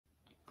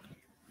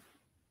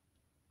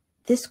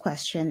this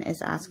question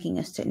is asking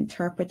us to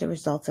interpret the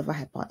results of a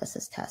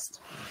hypothesis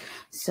test.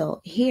 So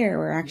here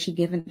we're actually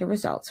given the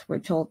results. We're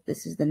told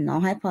this is the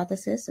null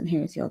hypothesis, and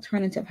here's the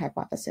alternative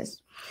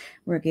hypothesis.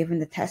 We're given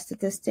the test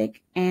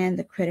statistic and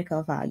the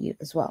critical value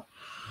as well.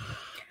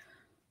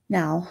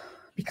 Now,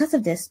 because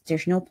of this,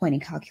 there's no point in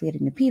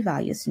calculating the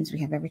p-value since we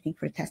have everything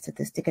for the test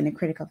statistic and the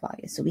critical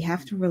value. So we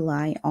have to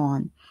rely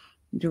on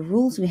the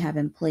rules we have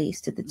in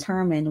place to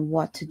determine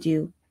what to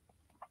do.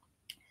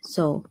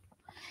 So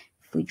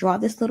if we draw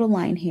this little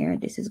line here,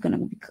 this is going to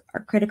be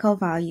our critical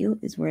value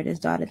is where this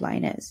dotted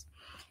line is.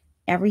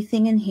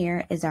 Everything in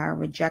here is our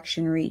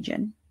rejection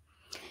region.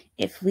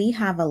 If we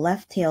have a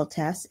left tail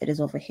test, it is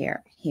over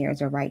here.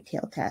 Here's a right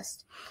tail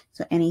test.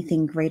 So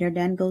anything greater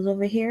than goes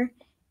over here.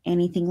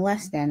 Anything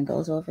less than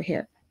goes over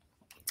here.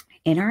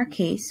 In our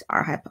case,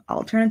 our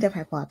alternative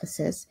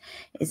hypothesis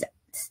is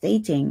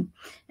stating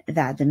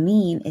that the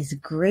mean is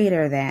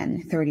greater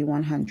than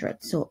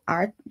 3,100. So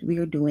we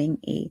are doing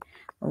a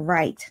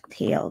right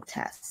tail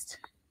test.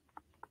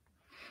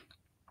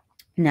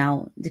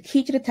 Now, the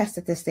key to the test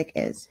statistic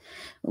is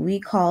we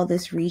call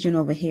this region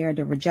over here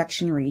the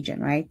rejection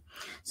region, right?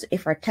 So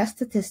if our test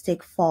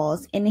statistic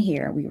falls in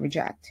here, we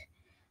reject.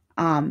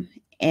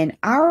 In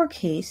our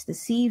case, the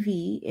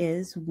CV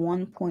is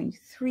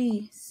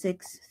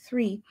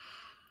 1.363,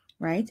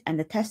 right? And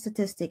the test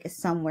statistic is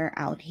somewhere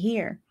out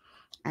here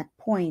at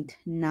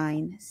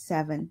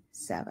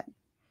 0.977.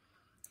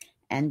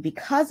 And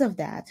because of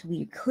that,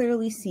 we're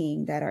clearly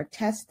seeing that our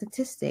test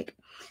statistic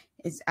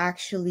is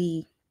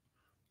actually,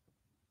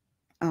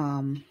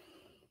 our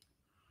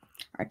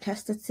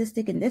test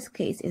statistic in this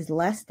case is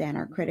less than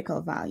our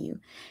critical value,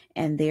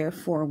 and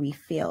therefore we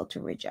fail to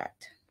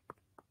reject.